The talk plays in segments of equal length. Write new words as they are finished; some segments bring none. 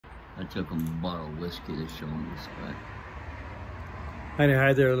I took him a bottle of whiskey to show him respect.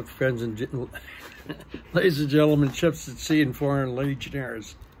 Hi there, friends and ladies and gentlemen, ships at sea and foreign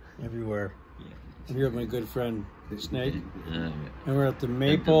legionnaires everywhere. Yeah. I'm here with my good friend Snake, Yeah. and we're at the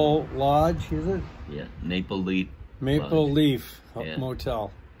Maple Lodge, is it? Yeah, Maple Leaf. Maple Lodge. Leaf Yeah.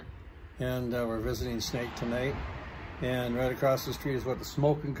 Motel. And we're visiting Snake tonight. And right across the street is what, the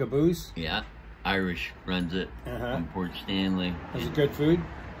Smoking Caboose? Yeah, Irish runs it from Port Stanley. Is it good food?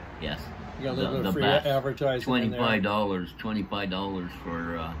 Yes. You got a little bit of free advertising in there. $25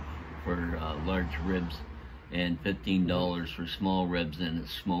 for large ribs, and $15 for small ribs, and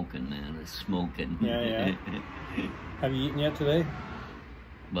it's smoking, man. It's smoking. Yeah. Have you eaten yet today?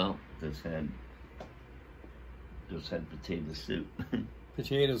 Well, just had potato soup.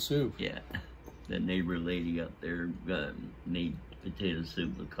 Potato soup. Yeah. The neighbor lady up there made potato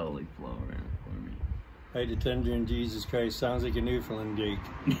soup with cauliflower in it for me. Hey, the tender in Jesus Christ, sounds like a Newfoundland geek.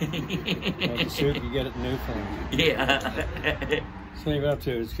 Like the soup you get at Newfoundland. Yeah. So what are you up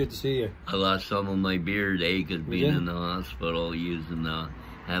to? It's good to see you. I lost some of my beard, because being in the hospital, using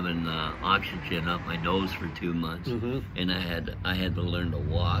having oxygen up my nose for 2 months, and I had to learn to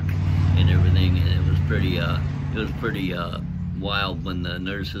walk and everything, and it was pretty wild when the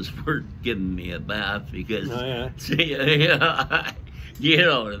nurses were giving me a bath because you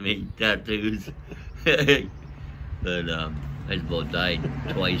know what I mean, tattoos. But I about died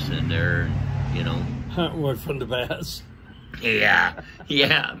twice in there, you know. What, from the bass? Yeah,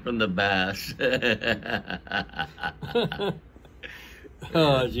 from the bass.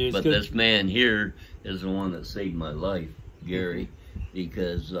 Oh, geez. But this man here is the one that saved my life, Gary,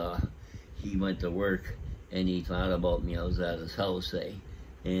 because he went to work and he thought about me. I was at his house,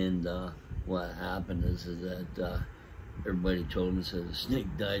 and what happened is that everybody told him, said, "The snake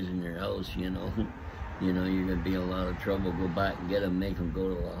dies in your house, you know, you're gonna be in a lot of trouble. Go back and get him, make him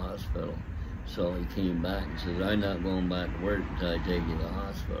go to the hospital." So he came back and says, "I'm not going back to work until I take you to the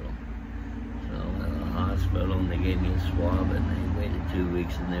hospital." So I went to the hospital and they gave me a swab and they waited 2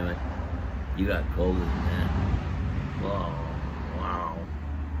 weeks and they went, "You got COVID, man." Wow.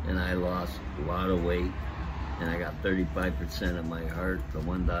 And I lost a lot of weight and I got 35% of my heart. The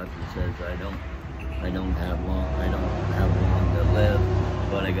one doctor says I don't have long to live,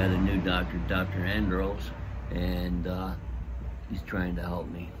 but I got a new doctor, Dr. Andros, and he's trying to help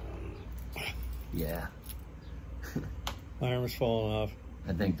me. Yeah. My arm's falling off.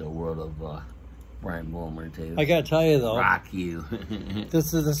 I think the world of Brian Vollmer too. I gotta tell you though, rock you.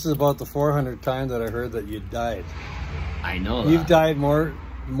 this is about the 400th time that I heard that you died. I know that. You've died more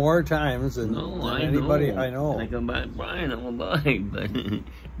times than anybody I know. I come back, Brian, I'm alive, but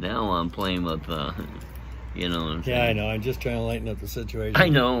now I'm playing with, you know what I'm saying? Yeah, I know. I'm just trying to lighten up the situation. I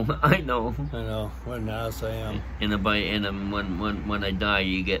know. What an ass I am. And when I die,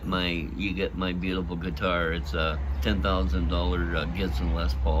 you get my beautiful guitar. It's a $10,000 Gibson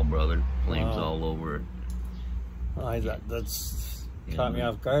Les Paul, brother. Flames all over it. That's caught me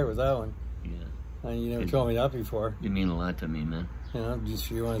off guard with that one. Yeah. And you never told me that before. You mean a lot to me, man. You know,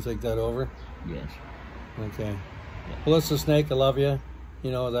 you want to take that over? Yes. Okay. Yeah. Well, listen, Snake, I love you.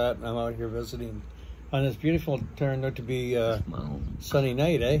 You know that. I'm out here visiting on this beautiful, turned out to be sunny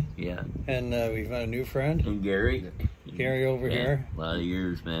night, eh? Yeah. And we've got a new friend. And Gary. Gary over here. A lot of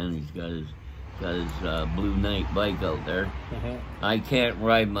years, man. He's got his Blue Knight bike out there. I can't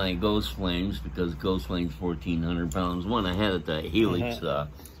ride my Ghost Flames because Ghost Flames 1,400 pounds. One I had at the Helix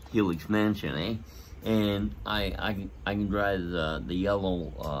Mansion, eh? And I can drive the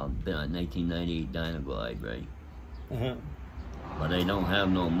yellow 1998 Dynaglide, right? But I don't have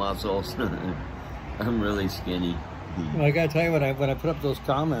no muscles. I'm really skinny. Well, I gotta tell you, when I put up those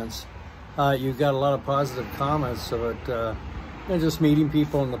comments, you got a lot of positive comments about just meeting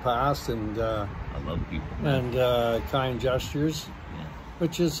people in the past and I love people, and kind gestures,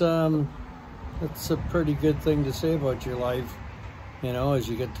 which is it's a pretty good thing to say about your life, you know, as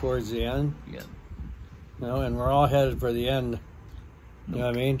you get towards the end. Yeah. You know, and we're all headed for the end. You know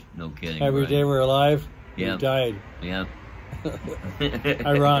what I mean? No kidding. Every day we're alive, we died. Yeah.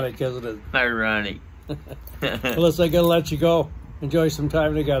 Ironic, isn't it? Ironic. Well, listen, I gotta let you go. Enjoy some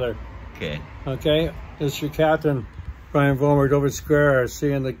time together. Okay. Okay? This is your captain, Brian Vollmer, Dover Square. See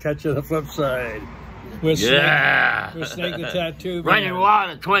you on the catch of the flip side. With Snake the Tattoo. Running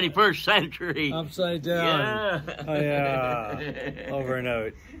water, 21st century. Upside down. Yeah. Oh, yeah. Over and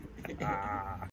out.